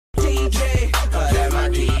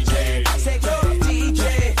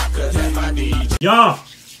Y'all,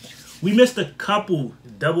 we missed a couple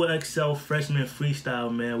XXL freshman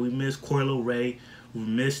freestyle, man. We missed Coi Leray, we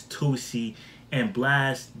missed Toosii, and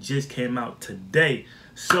Blxst just came out today.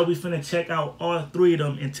 So we finna check out all three of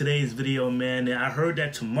them in today's video, man. And I heard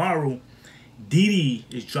that tomorrow, DD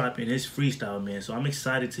is dropping his freestyle, man. So I'm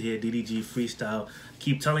excited to hear DDG freestyle.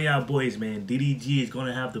 Keep telling y'all boys, man, DDG is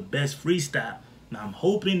gonna have the best freestyle. Now I'm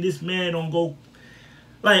hoping this man don't go,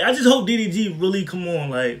 like, I just hope DDG really, come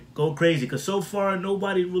on, like, go crazy. Because so far,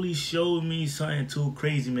 nobody really showed me something too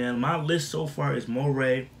crazy, man. My list so far is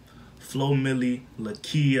Moray, Flo Millie,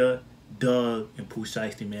 Lakia, Doug, and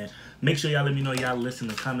Toosii, man. Make sure y'all let me know y'all listen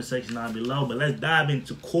in the comment section down below. But let's dive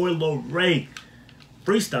into Coi Leray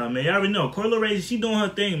freestyle, man. Y'all already know Coi Leray, she doing her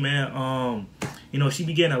thing, man. You know, she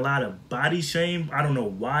be getting a lot of body shame. I don't know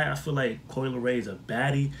why. I feel like Coi Leray is a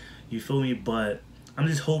baddie. You feel me? But I'm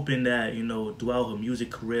just hoping that, you know, throughout her music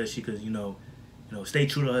career, she could, you know, stay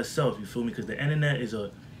true to herself. You feel me? Because the internet is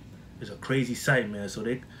a crazy sight, man. So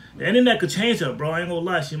the internet could change her, bro. I ain't gonna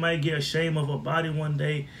lie. She might get ashamed of her body one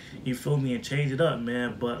day, you feel me, and change it up,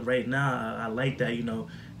 man. But right now, I like that, you know,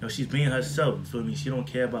 she's being herself, you feel me? She don't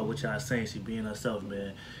care about what y'all saying. She's being herself,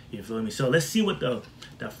 man. You feel me? So let's see what the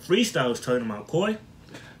freestyle is talking about. Coi,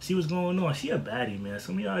 see what's going on. She a baddie, man.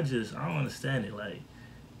 Some of y'all just, I don't understand it. Like,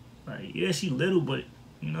 yeah, she little, but,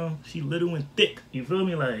 you know, she little and thick. You feel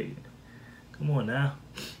me? Like, come on now.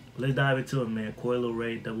 Let's dive into it, man. Coi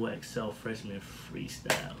Leray, XXL freshman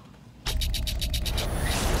freestyle.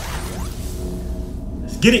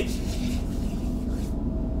 Let's get it.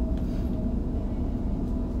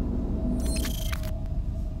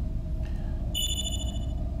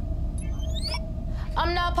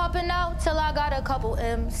 I'm not popping out till I got a couple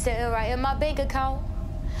M's sitting right in my bank account.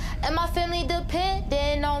 And my family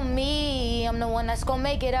depending on me. I'm the one that's gonna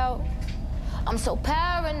make it out. I'm so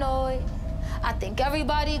paranoid. I think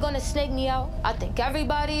everybody gonna snake me out. I think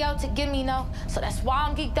everybody out to get me now. So that's why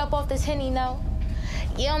I'm geeked up off this Henny now.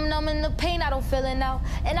 Yeah, I'm numbing the pain, I don't feel it now.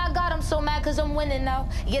 And I got him so mad cause I'm winning now.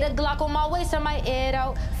 Get a Glock on my waist, I might air it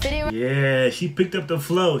out. Yeah, she picked up the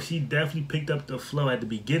flow. She definitely picked up the flow at the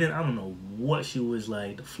beginning. I don't know what she was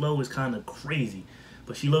like. The flow was kind of crazy.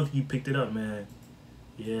 But she looked, you picked it up, man.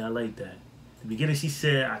 Yeah, I like that. At the beginning she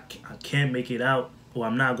said, I can't make it out. Or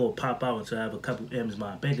I'm not gonna pop out until I have a couple M's in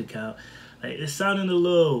my bank account. Like, it sounded a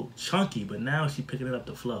little chunky, but now she picking it up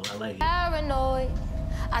the flow. I like it. Paranoid.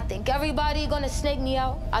 I think everybody gonna snake me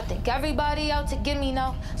out. I think everybody out to get me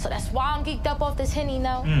now. So that's why I'm geeked up off this Henny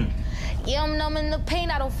now. Yeah, I'm numbing the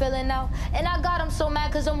pain, I don't feel it now. And I got him so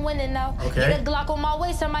mad cause I'm winning now. Okay. Get a Glock on my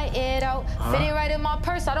waist, I might air it out. Fit it right in my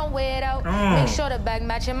purse, I don't wear it out. Make sure the bag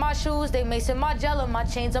matching my shoes. They macing my jello, my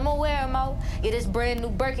chains, I'ma wear them out. Yeah, this brand new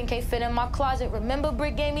Birkin can't fit in my closet. Remember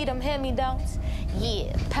Brick gave me them hand-me-downs?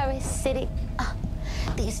 Yeah, parasitic.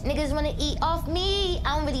 These niggas wanna eat off me.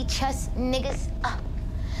 I don't really trust niggas.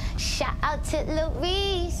 Shout out to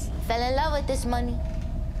Louise. Fell in love with this money.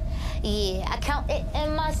 Yeah, I count it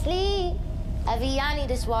in my sleep. Eviani,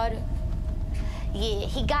 this water. Yeah,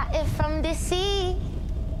 he got it from the sea.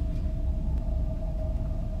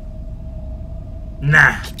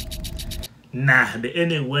 Nah, the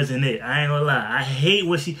ending wasn't it. I ain't gonna lie. I hate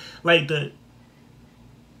when she, like,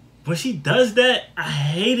 when she does that, I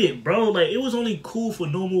hate it, bro. Like, it was only cool for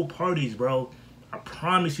normal parties, bro. I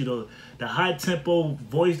promise you, though. The high tempo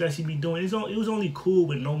voice that she be doing, it was only cool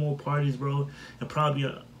with normal parties, bro. And probably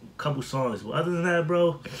a couple songs. But other than that,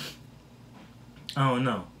 bro, I don't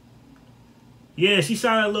know. Yeah, she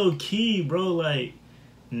sounded a little key, bro. Like,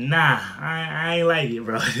 nah, I ain't like it,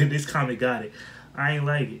 bro. This comment got it. I ain't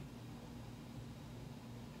like it.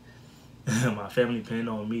 My family depending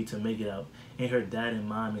on me to make it out. Ain't her dad and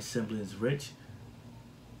mom and siblings rich?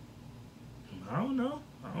 I don't know.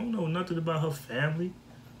 I don't know nothing about her family.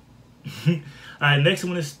 Alright, next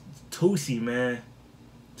one is Toosii, man.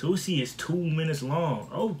 Toosii is 2 minutes long.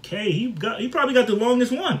 Okay, he probably got the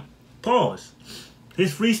longest one. Pause.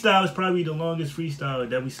 His freestyle is probably the longest freestyle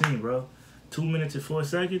that we seen, bro. 2 minutes and 4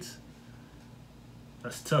 seconds.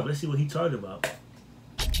 That's tough. Let's see what he talking about.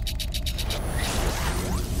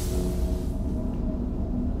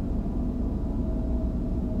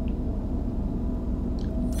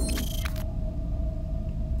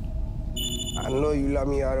 I know you love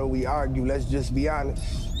me, although we argue, let's just be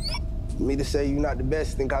honest. For me to say you not the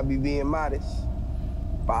best, think I be being modest.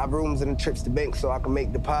 5 rooms and trips to bank so I can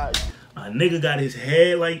make deposits. A nigga got his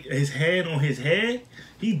head, like, his hand on his head.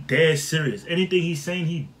 He dead serious. Anything he's saying,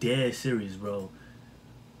 he dead serious, bro.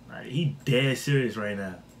 Like, he dead serious right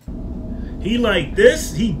now. He like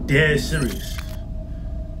this, he dead serious.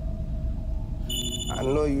 I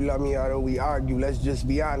know you love me, although we argue, let's just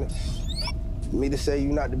be honest. Me to say you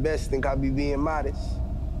not the best, think I be being modest.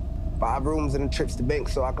 5 rooms and the trips to bank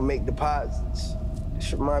so I can make deposits.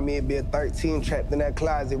 This remind me of being 13, trapped in that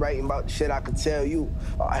closet, writing about the shit I could tell you.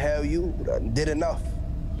 Oh, hell, you did enough.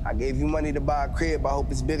 I gave you money to buy a crib, I hope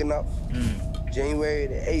it's big enough. January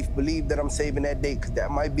the 8th, believe that I'm saving that date, cause that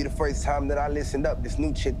might be the first time that I listened up. This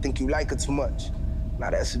new chick think you like her too much. Now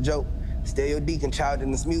that's a joke. Stay your deacon child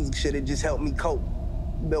in this music shit, it just helped me cope.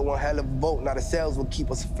 Built one hell of a boat, now the sales will keep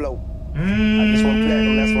us afloat. I just want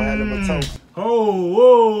platinum, that's one hell of a toast. Oh,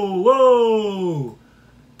 whoa, whoa.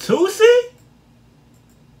 Toosii?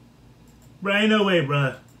 Bruh, ain't no way,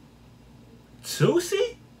 bruh.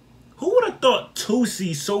 Toosii? Who would have thought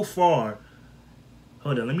Toosii so far?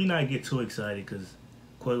 Hold on, let me not get too excited, because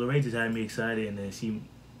Coi Leray just had me excited, and then she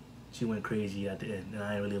went crazy at the end, and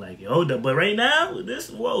I ain't really like it. Hold up, but right now,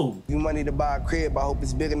 whoa. You money to buy a crib, I hope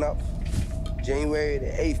it's big enough. January the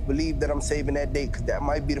 8th, believe that I'm saving that date, cause that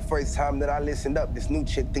might be the first time that I listened up. This new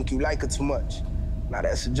chick think you like her too much. Now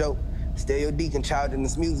that's a joke. Stay your deacon child in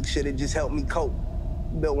this music shit, it just helped me cope.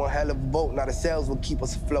 Built one hell of a boat, now the sales will keep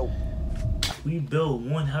us afloat. We built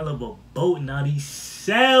one hell of a boat, now these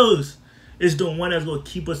sales is the one that's gonna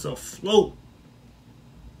keep us afloat.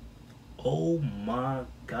 Oh my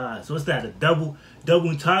God. So what's that, a double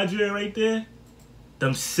entendre right there?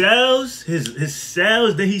 Them sales, his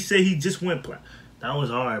sales, then he said he just went plat. That was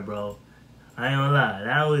hard, bro. I ain't gonna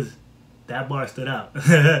lie. That bar stood out.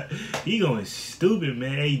 He going stupid,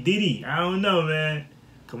 man. Hey, Diddy, I don't know, man.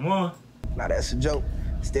 Come on. Now that's a joke.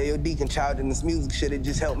 Stay your deacon child in this music shit, it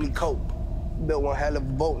just helped me cope. Built one hell of a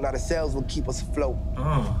boat, now the sales will keep us afloat.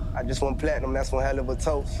 I just want platinum, that's one hell of a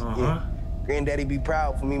toast. Yeah. Granddaddy be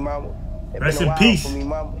proud for me, mama. Rest in peace. For me,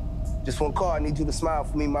 mama. Just one call, I need you to smile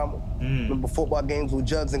for me, mama. Remember football games with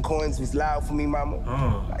jugs and coins was loud for me,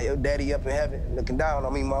 mama. Like your daddy up in heaven, looking down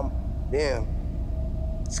on me, mama. Damn.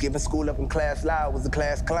 Skipping school up in class loud, was a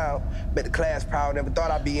class clown. Bet the class proud, never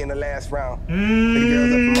thought I'd be in the last round. Pretty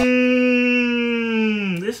girls up in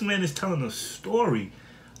my... This man is telling a story.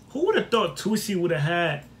 Who would have thought Toosii would have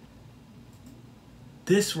had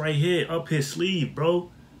this right here up his sleeve, bro?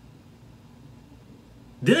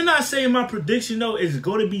 Didn't I say in my prediction, though, it's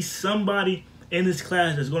going to be somebody in this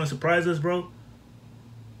class that's going to surprise us, bro?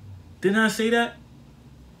 Didn't I say that?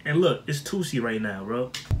 And look, it's Toosii right now,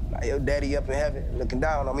 bro. Like your daddy up in heaven, looking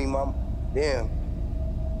down on me, mama. Damn.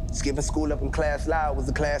 Skipping school up in class loud, was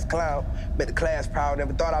a class clown. Bet the class proud,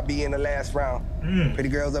 never thought I'd be in the last round. Pretty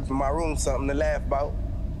girls up in my room, something to laugh about.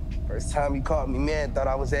 First time you caught me, man, thought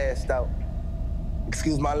I was assed out.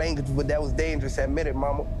 Excuse my language, but that was dangerous, admit it,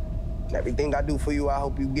 mama. Everything I do for you, I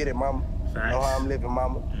hope you get it, mama. Facts. Know how I'm living,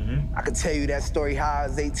 mama. I could tell you that story, how I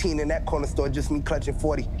was 18 in that corner store, just me clutching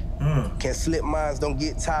 40. Can't slip minds, don't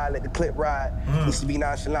get tired, let the clip ride. Used to be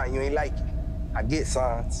nonchalant, you ain't like it. I get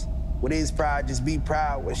signs. What is pride, just be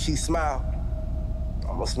proud when she smile.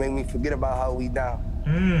 Almost make me forget about how we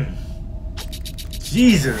down.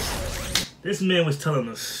 Jesus. This man was telling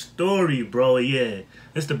a story, bro. Yeah,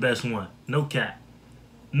 it's the best one. No cap.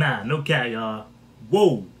 Nah, no cap, y'all.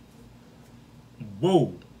 Whoa.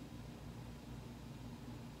 Whoa.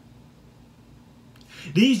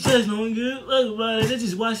 These just don't give a fuck about it. They're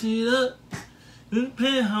just watching it up.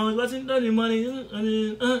 Penthouse, watching dirty money.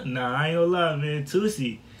 Nah, I ain't gonna lie, man.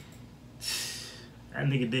 Toosii. That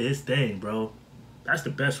nigga did his thing, bro. That's the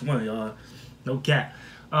best one, y'all. No cap.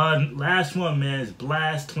 Last one, man, is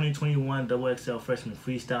Blxst 2021 XXL Freshman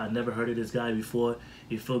Freestyle. I never heard of this guy before.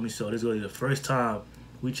 You feel me? So this is gonna be the first time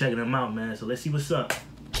we checking him out, man. So let's see what's up.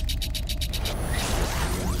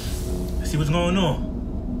 Let's see what's going on.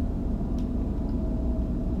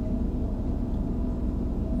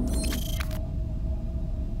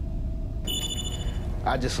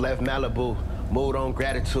 I just left Malibu. Mood on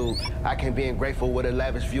gratitude. I can be grateful with a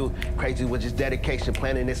lavish view. Crazy with just dedication,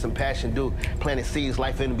 planting and some passion due. Planting seeds,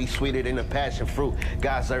 life finna be sweeter than a passion fruit.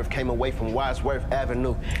 God's earth came away from Wadsworth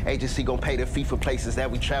Avenue. Agency gon' pay the fee for places that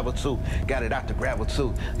we travel to. Got it out the gravel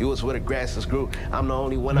too. You was where the grasses grew. I'm the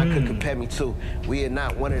only one I could compare me to. We are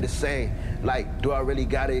not one of the same. Like, do I really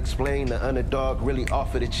gotta explain? The underdog really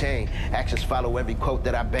offer the chain. Actions follow every quote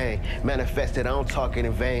that I bang. Manifested, I don't talk it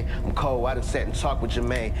in vain. I'm cold, I done sat and talk with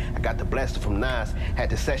Jermaine. I got the Blxst from Nas, had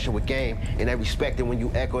the session with Game. And they respect it when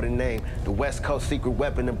you echo the name. The West Coast secret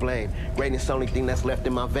weapon to blame. Greatness only thing that's left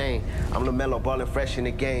in my vein. I'm LaMelo ballin' fresh in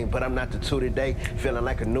the game, but I'm not the two today. Feeling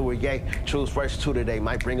like a newer yay. Choose first two today.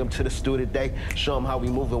 Might bring him to the stew today. Show him how we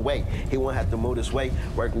move and wait. He won't have to move this way.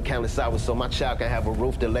 Working countless hours so my child can have a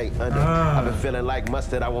roof to lay under. I've been feeling like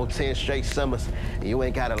mustard. I want 10 straight summers. And you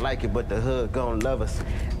ain't gotta like it, but the hood gon' love us.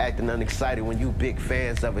 Acting unexcited when you big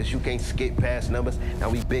fans of us. You can't skip past numbers. Now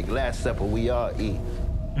we big last supper. We all eat.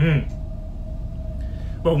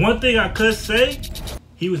 But one thing I could say,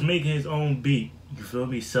 he was making his own beat. You feel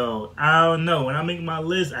me? So, I don't know. When I make my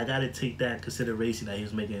list, I got to take that into consideration that he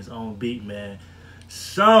was making his own beat, man.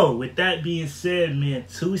 So, with that being said, man,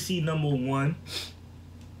 Toosii number 1.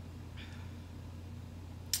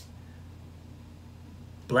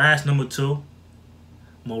 Blxst number 2.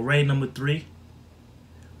 Moray number 3.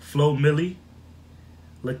 Flo Milli.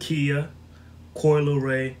 Lakia. Coi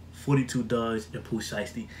Leray. 42 Dogs, and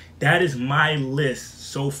Toosii. That is my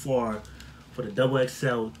list so far for the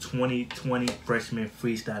XXL 2020 Freshman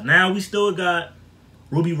Freestyle. Now, we still got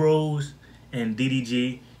Ruby Rose and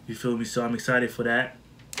DDG. You feel me? So I'm excited for that.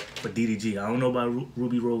 For DDG. I don't know about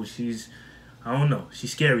Ruby Rose. I don't know.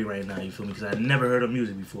 She's scary right now. You feel me? Because I never heard her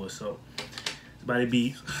music before. So it's about to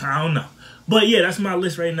be, I don't know. But yeah, that's my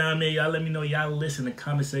list right now, man. Y'all let me know y'all list in the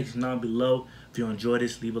comment section down below. If you enjoyed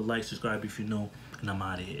this, leave a like, subscribe if you're new, and I'm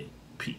out of here.